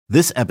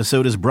This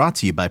episode is brought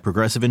to you by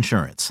Progressive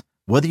Insurance.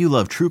 Whether you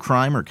love true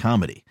crime or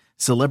comedy,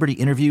 celebrity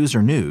interviews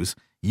or news,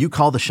 you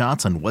call the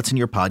shots on what's in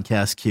your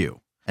podcast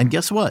queue. And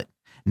guess what?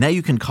 Now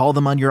you can call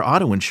them on your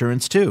auto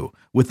insurance too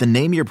with the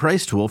Name Your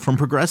Price tool from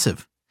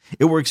Progressive.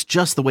 It works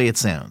just the way it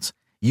sounds.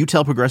 You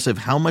tell Progressive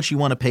how much you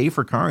want to pay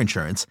for car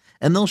insurance,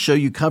 and they'll show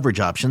you coverage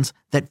options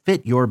that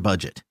fit your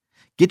budget.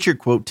 Get your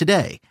quote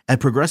today at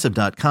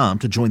Progressive.com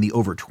to join the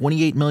over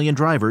 28 million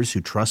drivers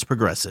who trust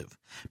Progressive.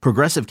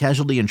 Progressive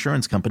Casualty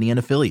Insurance Company and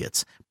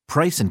Affiliates.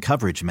 Price and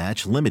coverage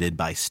match limited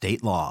by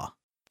state law.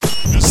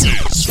 This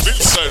is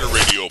Phinsider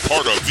Radio,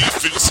 part of the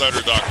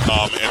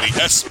Phinsider.com and the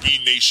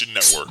SB Nation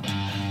Network.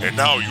 And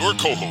now your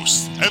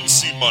co-hosts,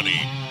 MC Money,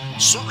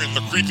 Certain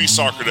the Creepy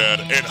Soccer Dad,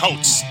 and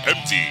Houts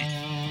MD.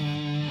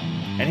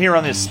 And here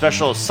on this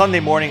special Sunday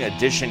morning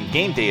edition,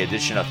 game day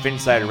edition of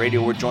Phinsider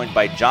Radio, we're joined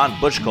by John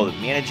Butchko, the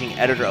managing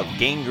editor of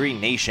Gangrene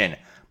Nation,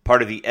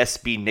 part of the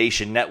SB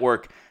Nation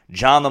Network.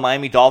 John, the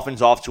Miami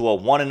Dolphins off to a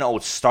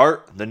 1-0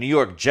 start. The New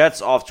York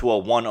Jets off to a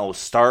 1-0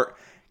 start.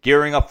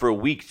 Gearing up for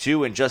week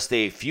 2 in just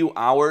a few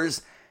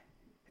hours.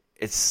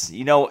 It's,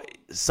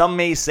 some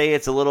may say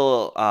it's a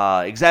little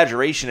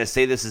exaggeration to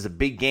say this is a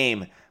big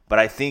game, but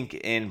I think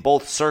in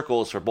both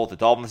circles, for both the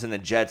Dolphins and the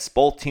Jets,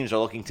 both teams are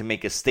looking to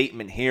make a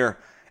statement here.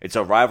 It's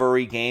a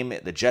rivalry game.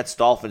 The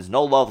Jets-Dolphins,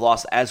 no love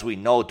lost, as we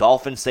know.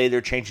 Dolphins say they're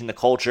changing the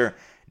culture.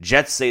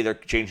 Jets say they're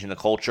changing the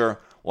culture.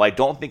 Well, I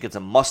don't think it's a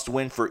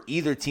must-win for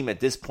either team at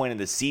this point in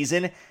the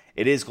season.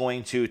 It is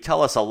going to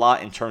tell us a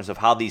lot in terms of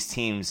how these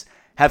teams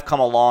have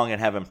come along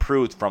and have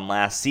improved from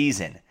last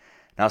season.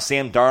 Now,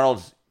 Sam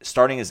Darnold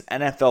starting his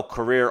NFL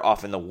career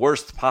off in the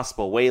worst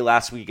possible way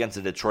last week against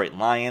the Detroit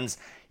Lions.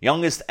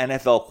 Youngest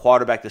NFL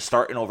quarterback to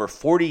start in over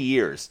 40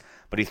 years,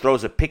 but he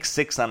throws a pick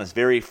six on his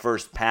very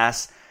first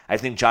pass. I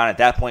think, John, at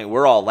that point,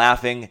 we're all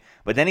laughing.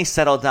 But then he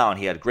settled down.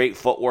 He had great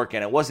footwork,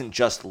 and it wasn't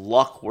just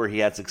luck where he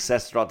had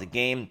success throughout the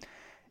game.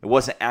 It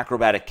wasn't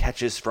acrobatic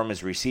catches from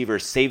his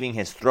receivers saving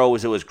his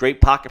throws. It was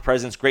great pocket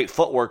presence, great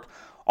footwork,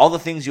 all the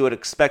things you would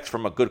expect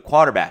from a good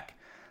quarterback.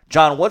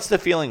 John, what's the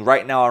feeling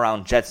right now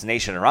around Jets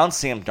Nation, around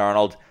Sam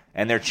Darnold,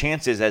 and their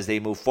chances as they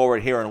move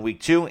forward here in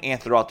Week 2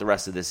 and throughout the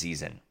rest of the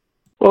season?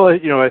 Well,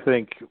 I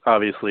think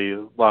obviously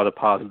a lot of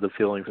positive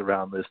feelings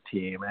around this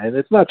team. And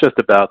it's not just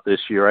about this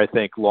year. I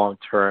think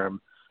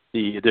long-term,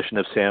 the addition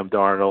of Sam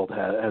Darnold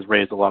has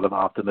raised a lot of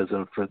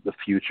optimism for the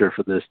future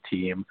for this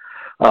team.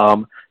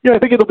 I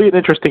think it'll be an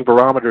interesting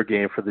barometer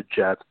game for the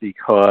Jets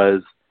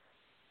because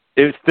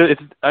I'm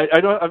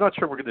not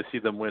sure we're going to see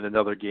them win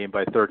another game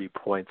by 30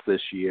 points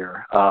this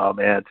year.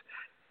 And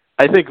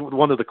I think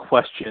one of the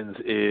questions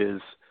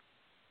is,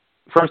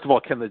 First of all,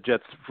 can the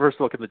Jets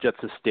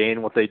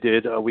sustain what they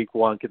did week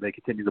 1? Can they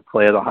continue to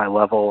play at a high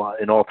level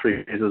in all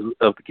 3 phases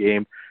of the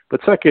game?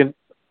 But second,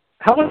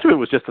 how much of it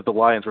was just that the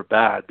Lions were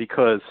bad?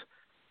 Because,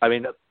 I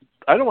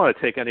don't want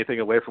to take anything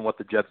away from what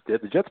the Jets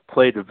did. The Jets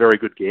played a very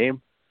good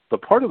game,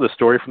 but part of the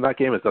story from that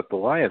game is that the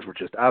Lions were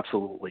just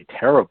absolutely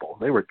terrible.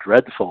 They were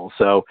dreadful.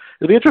 So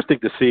it'll be interesting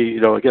to see,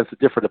 against a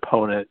different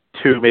opponent,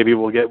 too. Maybe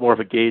we'll get more of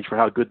a gauge for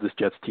how good this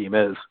Jets team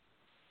is.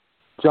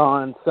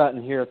 John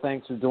Sutton here.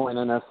 Thanks for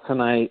joining us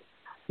tonight.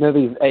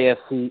 These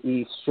AFC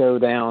East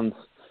showdowns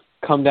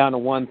come down to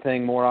one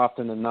thing more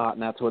often than not,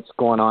 and that's what's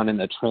going on in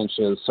the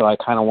trenches. So I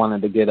kind of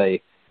wanted to get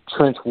a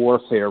trench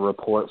warfare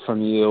report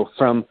from you.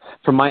 From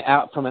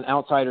an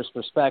outsider's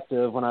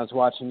perspective, when I was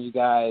watching you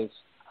guys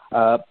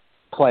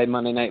play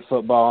Monday Night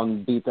Football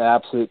and beat the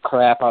absolute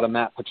crap out of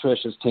Matt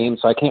Patricia's team,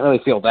 so I can't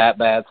really feel that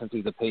bad since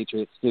he's a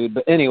Patriots dude.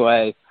 But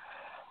anyway,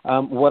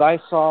 what I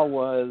saw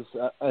was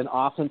an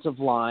offensive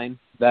line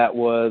that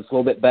was a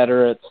little bit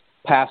better at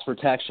pass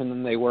protection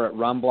than they were at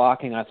run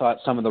blocking. I thought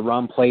some of the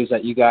run plays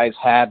that you guys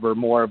had were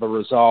more of a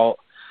result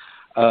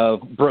of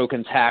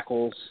broken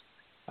tackles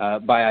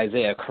by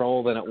Isaiah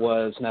Kroll than it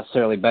was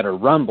necessarily better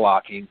run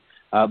blocking.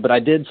 But I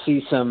did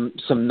see some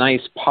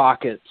nice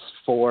pockets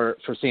for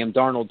Sam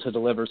Darnold to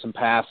deliver some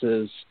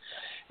passes.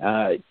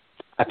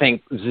 I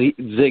think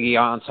Ziggy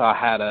Ansah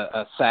had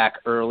a sack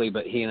early,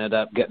 but he ended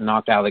up getting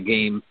knocked out of the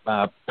game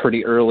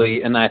pretty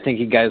early. And I think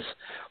you guys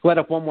let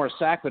up one more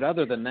sack. But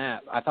other than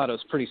that, I thought it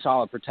was pretty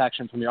solid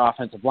protection from your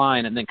offensive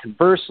line. And then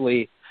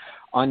conversely,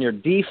 on your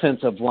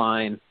defensive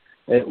line,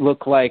 it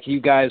looked like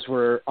you guys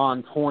were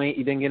on point.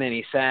 You didn't get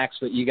any sacks,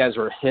 but you guys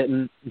were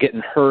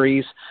getting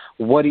hurries.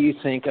 What do you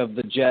think of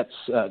the Jets'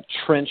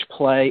 trench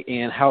play,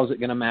 and how is it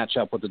going to match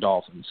up with the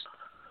Dolphins?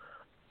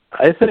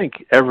 I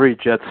think every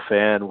Jets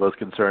fan was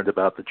concerned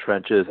about the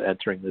trenches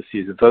entering this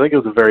season. So I think it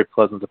was a very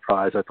pleasant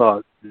surprise. I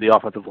thought the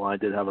offensive line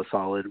did have a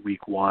solid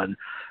week 1.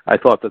 I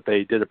thought that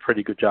they did a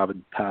pretty good job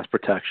in pass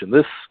protection.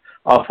 This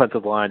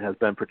offensive line has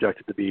been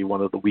projected to be one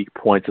of the weak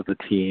points of the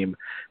team. In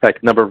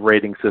fact, a number of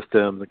rating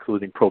systems,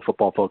 including Pro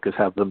Football Focus,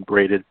 have them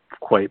graded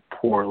quite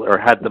poorly, or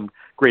had them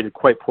graded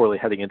quite poorly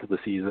heading into the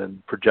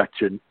season,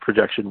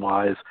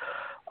 projection-wise.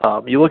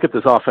 You look at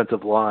this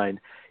offensive line,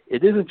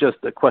 it isn't just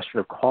a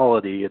question of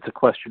quality, it's a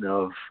question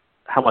of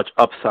how much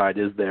upside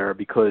is there,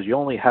 because you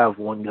only have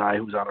one guy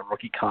who's on a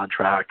rookie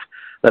contract.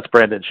 that's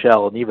Brandon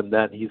Shell, and even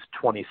then he's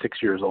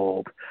 26 years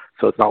old.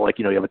 So it's not like,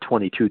 you have a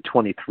 22,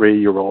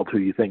 23-year-old who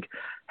you think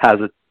has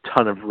a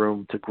ton of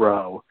room to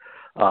grow.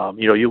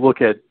 You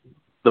look at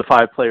the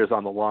 5 players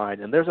on the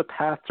line, and there's a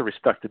path to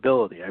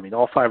respectability. I mean,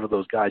 all 5 of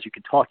those guys, you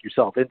can talk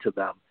yourself into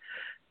them.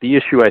 The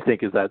issue, I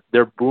think, is that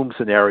their boom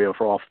scenario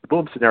for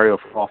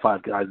all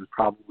 5 guys is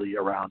probably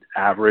around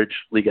average,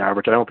 league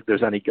average. I don't think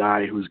there's any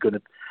guy who's going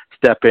to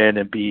step in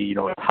and be,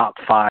 a top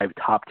 5,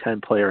 top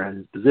 10 player in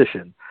his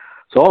position.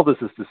 So all this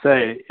is to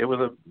say, it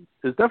was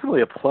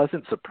definitely a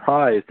pleasant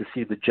surprise to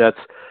see the Jets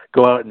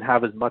go out and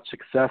have as much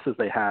success as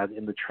they had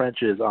in the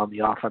trenches on the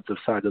offensive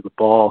side of the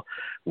ball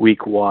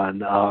week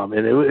 1. And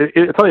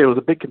I tell you, it was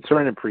a big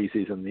concern in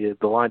preseason.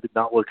 The line did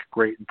not look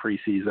great in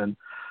preseason.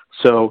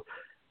 So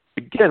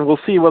again, we'll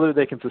see whether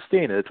they can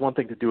sustain it. It's one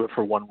thing to do it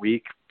for 1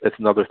 week. It's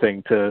another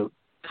thing to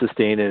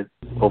sustain it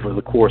over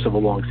the course of a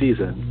long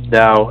season.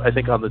 Now, I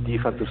think on the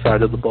defensive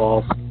side of the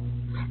ball,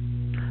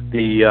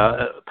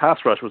 the pass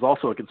rush was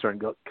also a concern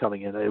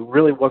coming in. It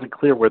really wasn't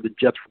clear where the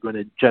Jets were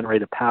going to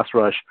generate a pass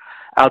rush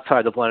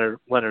outside of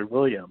Leonard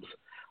Williams.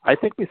 I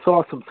think we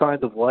saw some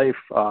signs of life,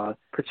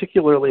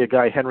 particularly a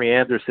guy, Henry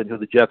Anderson, who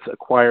the Jets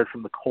acquired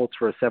from the Colts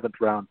for a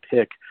 7th-round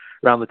pick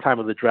around the time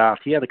of the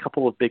draft. He had a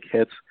couple of big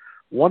hits,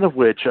 one of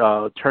which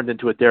turned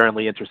into a Darren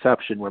Lee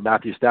interception where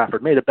Matthew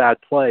Stafford made a bad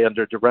play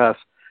under duress,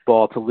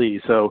 ball to Lee.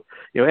 So,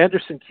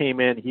 Anderson came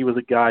in. He was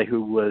a guy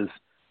who was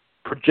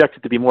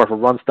projected to be more of a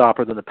run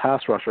stopper than a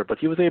pass rusher, but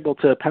he was able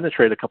to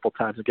penetrate a couple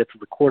times and get to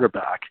the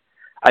quarterback.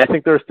 I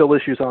think there are still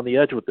issues on the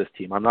edge with this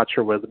team. I'm not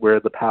sure where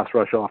the pass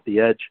rush off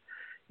the edge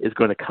is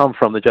going to come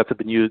from. The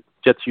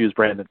Jets used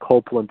Brandon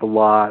Copeland a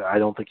lot. I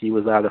don't think he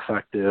was that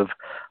effective.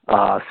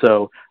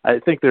 So I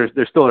think there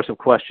still are some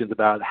questions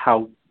about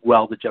how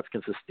well the Jets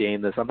can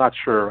sustain this. I'm not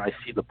sure I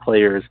see the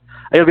players.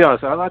 I gotta be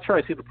honest, I'm not sure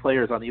I see the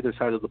players on either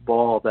side of the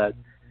ball that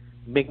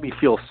make me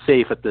feel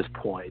safe at this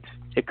point.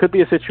 It could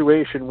be a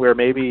situation where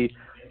maybe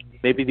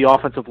the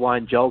offensive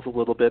line gels a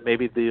little bit.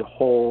 Maybe the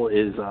whole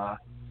is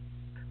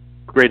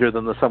greater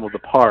than the sum of the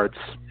parts.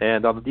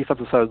 And on the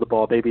defensive side of the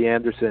ball, maybe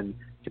Anderson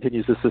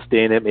continues to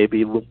sustain it.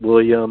 Maybe Leonard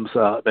Williams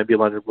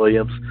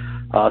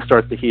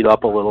starts to heat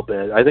up a little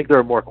bit. I think there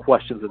are more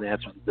questions than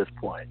answers at this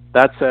point.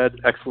 That said,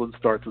 excellent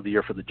start to the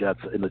year for the Jets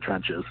in the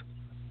trenches.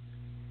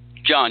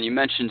 John, you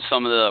mentioned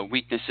some of the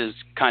weaknesses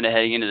kind of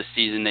heading into the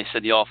season. They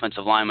said the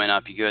offensive line might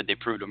not be good. They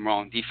proved them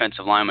wrong.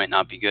 Defensive line might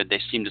not be good. They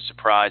seem to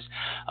surprise.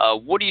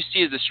 What do you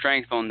see as the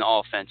strength on the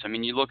offense? I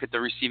mean, you look at the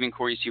receiving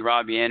core, you see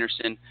Robbie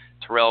Anderson,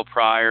 Terrell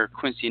Pryor,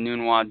 Quincy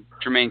Enunwa,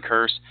 Jermaine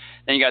Kearse.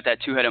 Then you got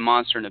that 2-headed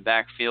monster in the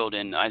backfield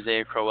in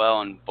Isaiah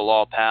Crowell and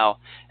Bilal Powell.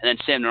 And then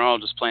Sam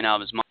Darnold just playing out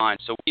of his mind.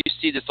 So what do you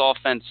see this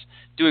offense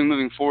doing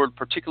moving forward,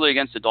 particularly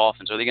against the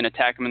Dolphins? Are they going to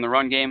attack them in the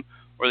run game,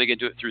 or are they going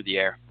to do it through the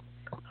air?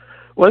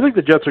 Well, I think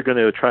the Jets are going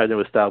to try to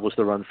establish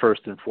the run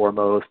first and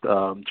foremost.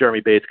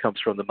 Jeremy Bates comes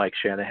from the Mike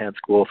Shanahan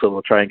school, so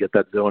they'll try and get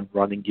that zone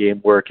running game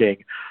working.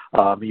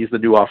 He's the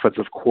new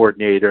offensive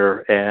coordinator,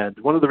 and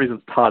one of the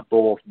reasons Todd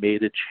Bowles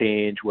made a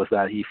change was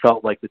that he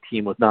felt like the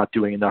team was not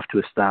doing enough to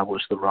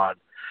establish the run.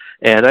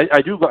 And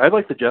I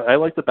like the Jets. I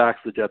like the backs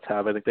the Jets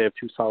have. I think they have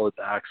 2 solid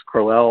backs.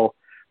 Crowell,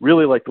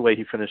 really like the way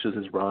he finishes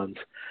his runs.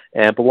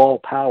 And Bilal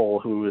Powell,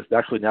 who is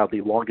actually now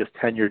the longest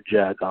tenured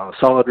Jet,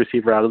 solid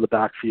receiver out of the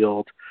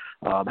backfield.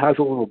 Has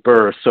a little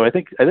burst, so I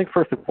think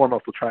first and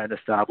foremost we'll try and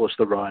establish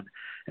the run,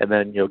 and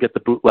then get the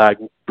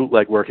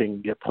bootleg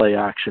working, get play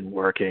action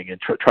working,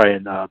 and try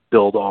and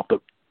build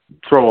the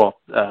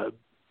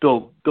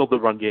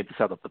run game to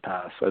set up the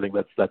pass. So I think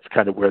that's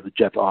kind of where the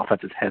Jets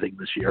offense is heading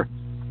this year.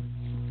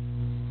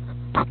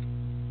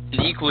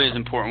 And equally as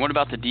important, what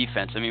about the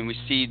defense? I mean, we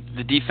see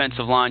the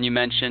defensive line you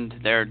mentioned.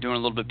 They're doing a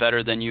little bit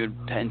better than you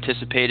had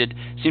anticipated.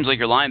 Seems like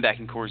your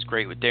linebacking core is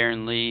great with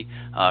Darren Lee,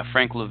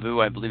 Frank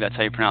Lavu, I believe that's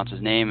how you pronounce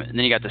his name. And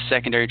then you got the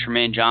secondary,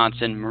 Tremaine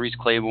Johnson, Maurice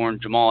Claiborne,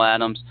 Jamal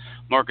Adams,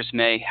 Marcus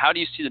May. How do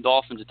you see the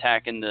Dolphins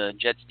attacking the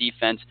Jets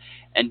defense?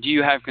 And do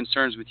you have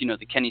concerns with,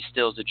 the Kenny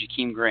Stills, the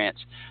Jakeem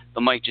Grants, the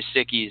Mike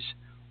Gesicki's,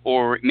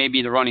 or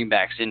maybe the running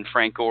backs in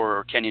Frank Gore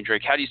or Kenyon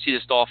Drake? How do you see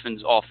this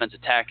Dolphins offense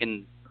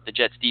attacking the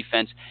Jets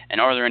defense,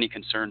 and are there any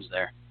concerns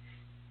there?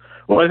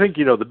 Well, I think,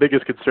 the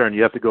biggest concern,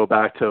 you have to go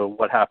back to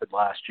what happened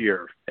last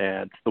year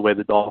and the way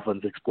the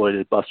Dolphins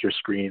exploited Buster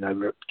Screen.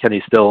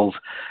 Kenny Stills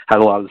had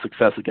a lot of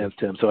success against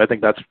him, so I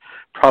think that's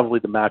probably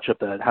the matchup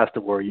that has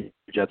to worry you from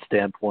the Jets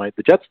standpoint.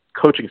 The Jets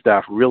coaching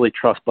staff really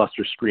trusts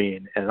Buster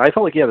Screen, and I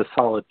felt like he had a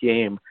solid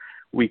game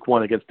week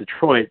 1 against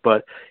Detroit,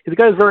 but the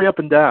guy's very up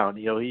and down.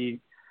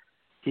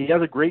 He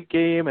has a great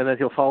game, and then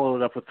he'll follow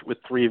it up with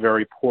 3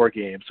 very poor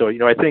games. So,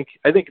 I think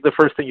the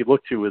first thing you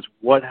look to is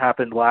what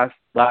happened last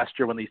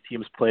year when these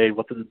teams played.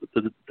 What did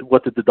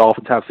the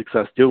Dolphins have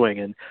success doing?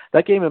 And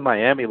that game in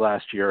Miami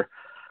last year,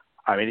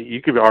 I mean, you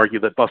could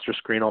argue that Buster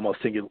Screen almost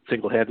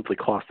single-handedly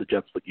cost the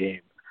Jets the game.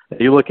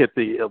 You look at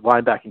the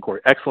linebacking core,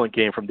 excellent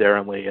game from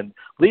Darren Lee. And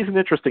Lee's an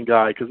interesting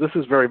guy because this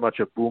is very much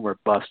a boom or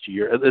bust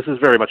year. This is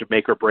very much a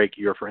make or break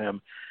year for him.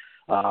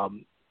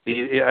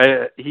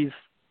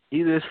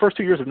 His first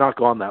 2 years have not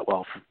gone that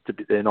well,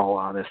 in all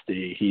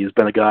honesty. He's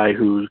been a guy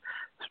who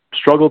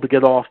struggled to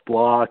get off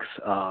blocks.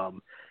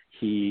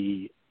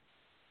 He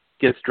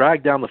gets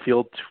dragged down the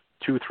field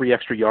 2-3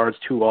 extra yards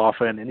too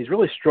often, and he's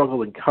really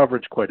struggled in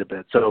coverage quite a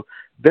bit. So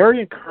very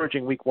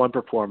encouraging week 1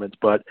 performance,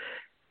 but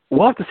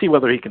we'll have to see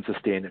whether he can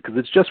sustain it because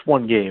it's just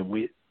one game.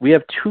 We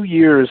have 2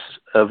 years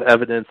of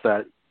evidence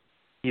that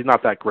he's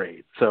not that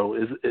great. So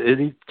is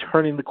he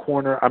turning the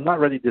corner? I'm not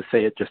ready to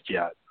say it just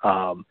yet.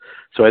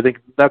 So I think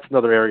that's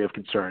another area of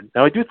concern.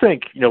 Now, I do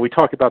think, we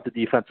talk about the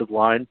defensive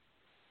line.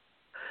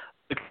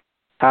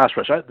 Pass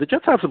rush. The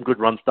Jets have some good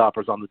run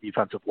stoppers on the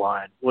defensive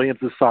line. Williams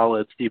is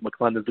solid. Steve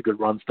McClendon's a good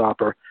run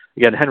stopper.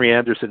 Again, Henry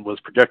Anderson was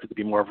projected to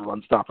be more of a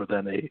run stopper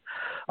than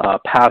a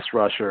pass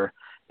rusher.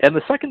 And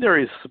the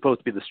secondary is supposed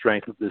to be the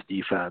strength of this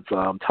defense.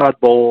 Todd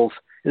Bowles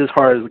is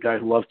hard as a guy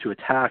who loves to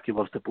attack. He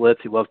loves to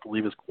blitz. He loves to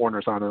leave his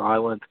corners on an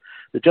island.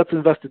 The Jets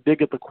invested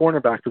big at the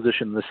cornerback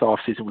position this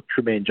offseason with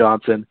Trumaine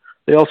Johnson.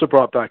 They also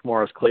brought back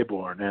Morris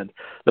Claiborne. And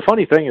the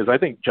funny thing is I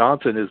think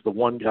Johnson is the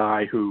one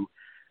guy who,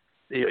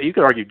 you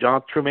could argue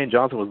Trumaine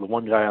Johnson was the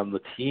one guy on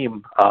the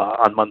team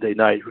on Monday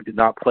night who did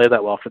not play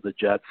that well for the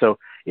Jets. So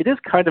it is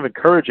kind of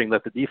encouraging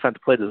that the defense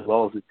played as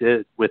well as it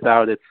did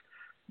without its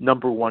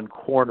number one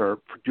corner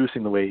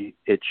producing the way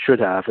it should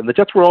have. And the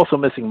Jets were also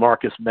missing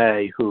Marcus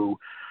May, who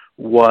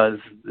was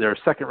their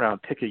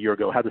second-round pick a year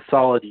ago, had a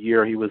solid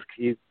year.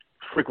 He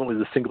frequently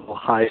the single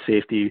high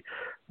safety,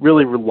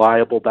 really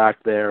reliable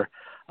back there.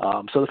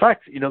 So the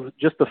fact,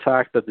 just the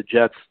fact that the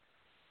Jets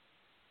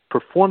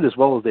performed as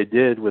well as they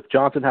did with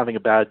Johnson having a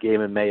bad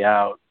game and May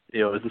out,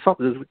 is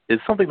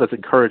something that's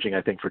encouraging,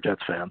 I think, for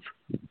Jets fans.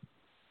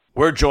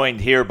 We're joined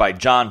here by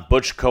John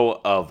Butchko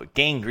of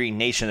Gangrene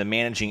Nation, the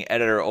managing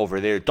editor over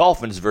there.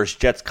 Dolphins versus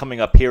Jets coming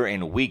up here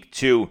in week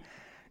 2.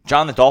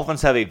 John, the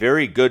Dolphins have a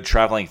very good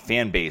traveling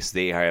fan base.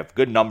 They have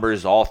good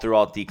numbers all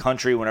throughout the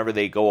country whenever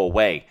they go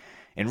away.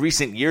 In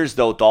recent years,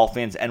 though,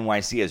 Dolphins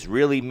NYC has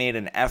really made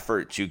an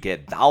effort to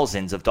get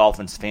thousands of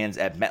Dolphins fans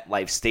at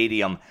MetLife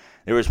Stadium.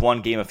 There was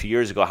one game a few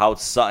years ago, Howard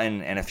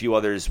Sutton and a few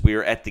others. We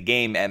were at the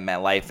game at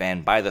MetLife,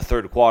 and by the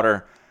third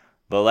quarter,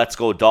 the Let's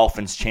Go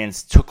Dolphins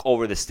chants took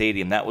over the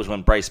stadium. That was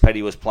when Bryce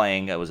Petty was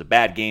playing. It was a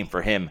bad game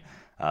for him,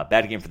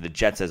 bad game for the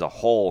Jets as a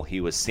whole.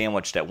 He was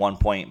sandwiched at one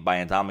point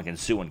by Ndamukong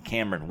Suh and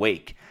Cameron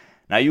Wake.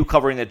 Now, you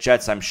covering the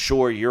Jets, I'm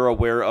sure you're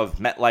aware of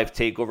MetLife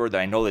TakeOver.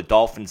 I know the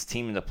Dolphins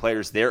team and the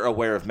players, they're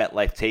aware of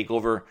MetLife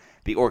TakeOver.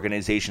 The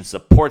organization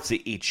supports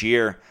it each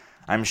year.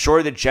 I'm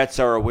sure the Jets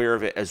are aware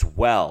of it as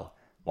well.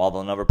 While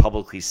they'll never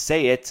publicly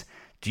say it,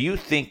 do you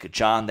think,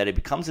 John, that it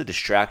becomes a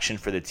distraction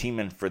for the team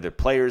and for their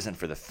players and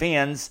for the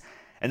fans?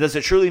 And does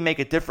it truly make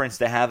a difference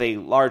to have a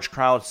large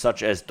crowd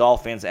such as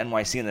Dolphins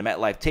NYC and the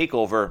MetLife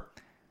TakeOver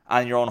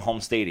on your own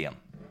home stadium?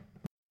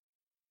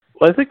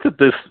 Well, I think that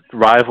this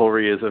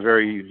rivalry is a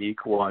very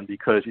unique one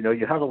because,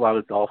 you have a lot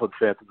of Dolphins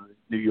fans in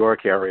the New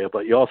York area,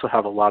 but you also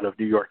have a lot of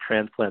New York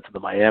transplants in the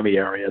Miami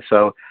area.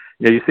 So,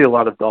 you see a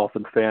lot of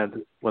Dolphins fans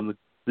when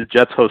the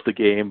Jets host a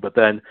game, but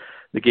then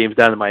the games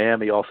down in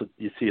Miami, also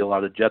you see a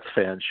lot of Jets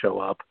fans show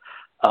up.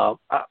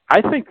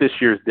 I think this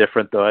year is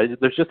different, though.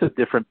 There's just a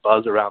different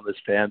buzz around this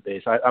fan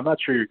base. I'm not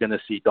sure you're going to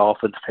see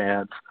Dolphins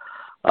fans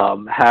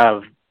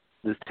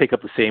take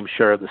up the same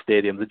share of the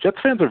stadium. The Jets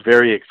fans are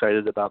very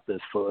excited about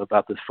this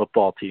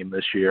football team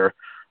this year.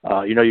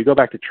 You go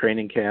back to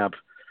training camp.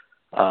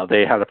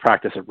 They had a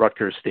practice at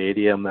Rutgers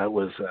Stadium that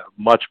was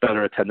much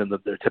better attendance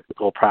than their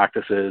typical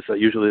practices.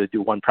 Usually they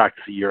do one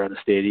practice a year at a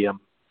stadium.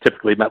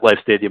 Typically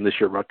MetLife Stadium, this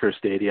year Rutgers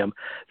Stadium.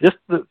 Just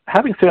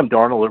having Sam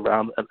Darnold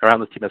around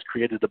the team has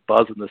created a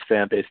buzz in this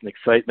fan base and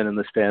excitement in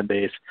this fan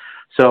base.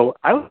 So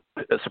I was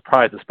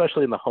surprised,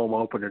 especially in the home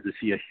opener, to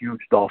see a huge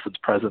Dolphins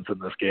presence in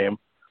this game.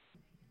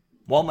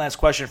 One last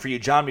question for you,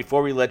 John,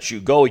 before we let you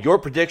go. Your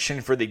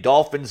prediction for the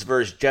Dolphins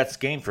versus Jets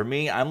game, for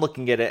me, I'm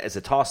looking at it as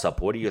a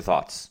toss-up. What are your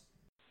thoughts?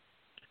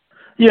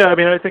 Yeah,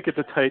 I think it's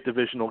a tight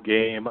divisional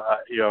game.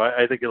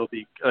 I think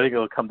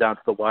it'll come down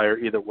to the wire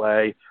either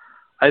way.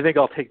 I think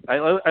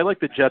I like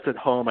the Jets at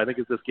home. I think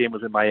if this game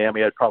was in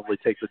Miami, I'd probably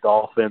take the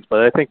Dolphins. But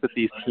I think that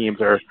these teams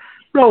are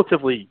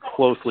relatively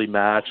closely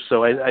matched.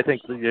 So I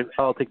think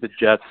I'll take the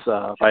Jets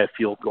by a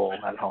field goal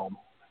at home.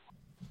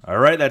 All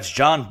right, that's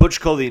John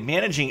Butchko, the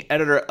managing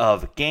editor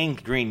of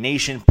Gangrene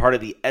Nation, part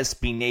of the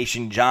SB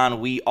Nation.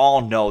 John, we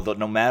all know that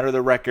no matter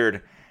the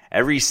record,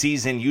 every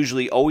season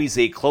usually always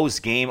a close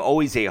game,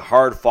 always a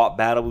hard-fought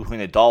battle between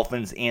the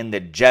Dolphins and the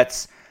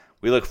Jets.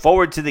 We look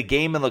forward to the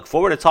game and look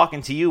forward to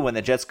talking to you when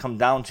the Jets come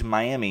down to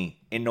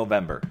Miami in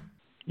November.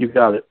 You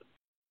got it.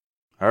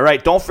 All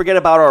right, don't forget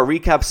about our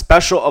recap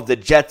special of the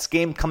Jets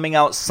game coming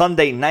out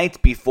Sunday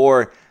night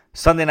before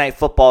Sunday Night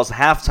Football's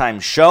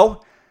halftime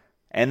show.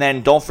 And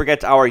then don't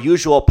forget our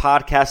usual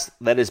podcast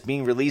that is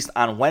being released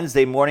on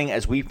Wednesday morning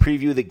as we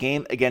preview the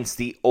game against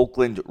the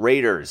Oakland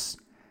Raiders.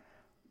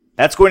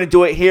 That's going to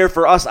do it here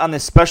for us on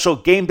this special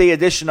game day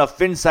edition of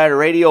Phinsider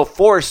Radio.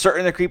 For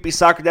Certain the Creepy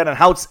Soccer Dad and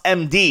Houts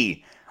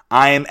MD,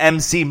 I am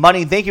MC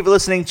Money. Thank you for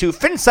listening to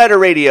Phinsider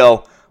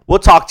Radio. We'll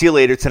talk to you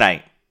later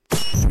tonight.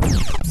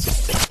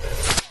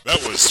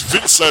 That was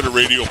Phinsider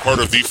Radio,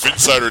 part of the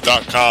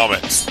Phinsider.com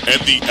and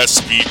the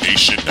SB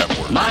Nation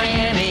Network.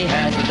 Miami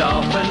has the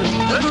Dolphins,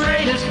 the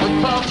greatest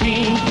football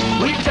team.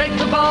 We take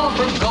the ball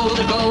from goal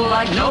to goal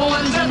like no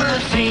one's ever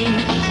seen.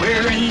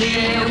 We're in the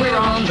air, we're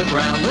on the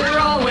ground, we're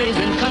always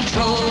in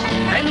control.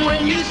 And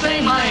when you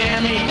say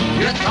Miami,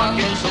 you're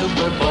talking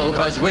Super Bowl,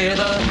 'cause we're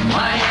the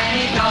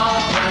Miami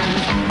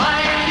Dolphins.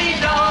 Miami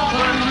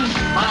Dolphins,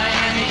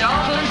 Miami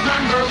Dolphins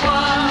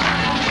 #1.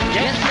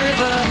 Yes, we're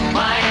the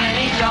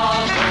Miami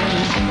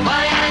Dolphins,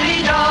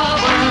 Miami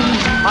Dolphins,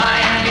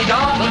 Miami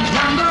Dolphins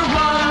 #1.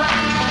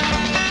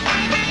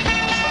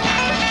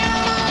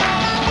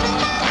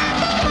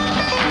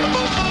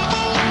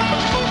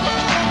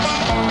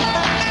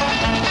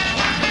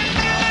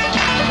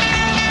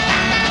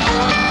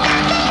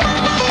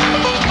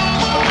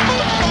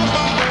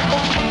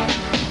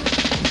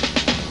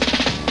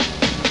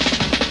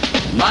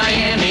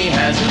 Miami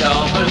has the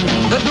Dolphins,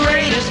 the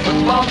greatest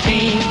football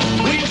team.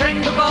 We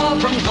take the ball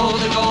from goal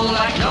to goal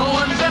like no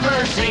one's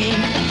ever seen.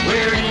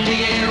 We're in the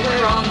air,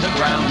 we're on the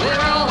ground,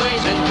 we're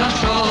always in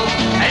control.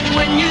 And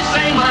when you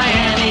say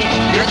Miami,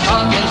 you're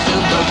talking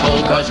Super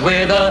Bowl, 'cause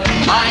we're the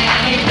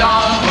Miami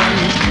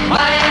Dolphins,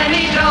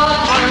 Miami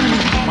Dolphins,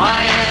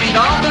 Miami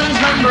Dolphins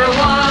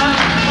 #1.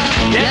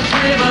 Yes,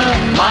 we're the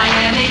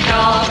Miami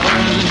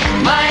Dolphins,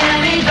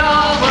 Miami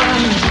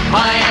Dolphins,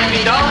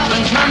 Miami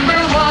Dolphins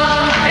 #1.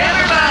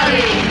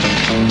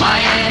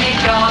 Miami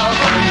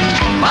Dolphins,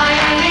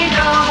 Miami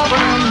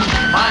Dolphins,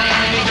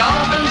 Miami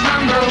Dolphins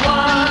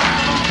 #1.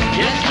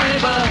 Yes, we're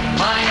the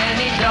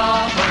Miami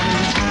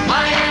Dolphins,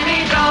 Miami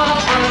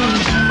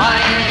Dolphins,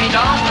 Miami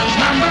Dolphins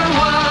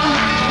 #1.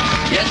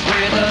 Yes,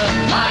 we're the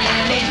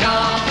Miami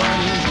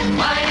Dolphins,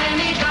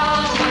 Miami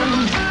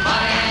Dolphins,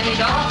 Miami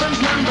Dolphins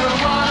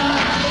 #1.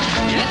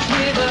 Yes,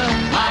 we're the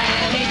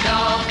Miami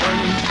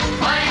Dolphins,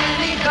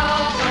 Miami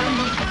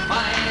Dolphins,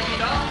 Miami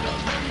Dolphins.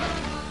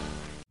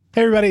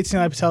 Hey everybody, it's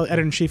Neil Patel,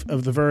 editor-in-chief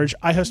of The Verge.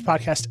 I host a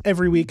podcast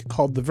every week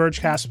called The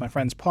Vergecast with my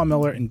friends Paul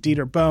Miller and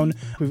Dieter Bone.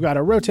 We've got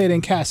a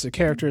rotating cast of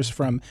characters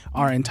from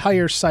our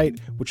entire site,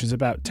 which is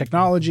about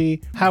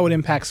technology, how it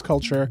impacts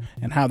culture,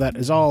 and how that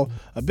is all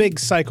a big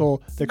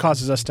cycle that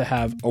causes us to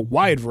have a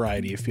wide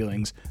variety of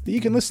feelings that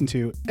you can listen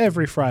to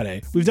every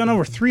Friday. We've done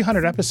over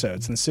 300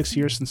 episodes in the 6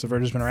 years since The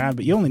Verge has been around,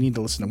 but you only need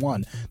to listen to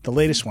one, the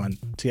latest one,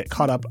 to get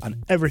caught up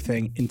on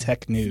everything in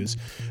tech news.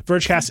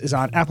 Vergecast is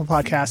on Apple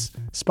Podcasts,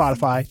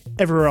 Spotify,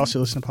 everywhere else you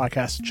listen to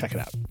podcasts. Check it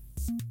out.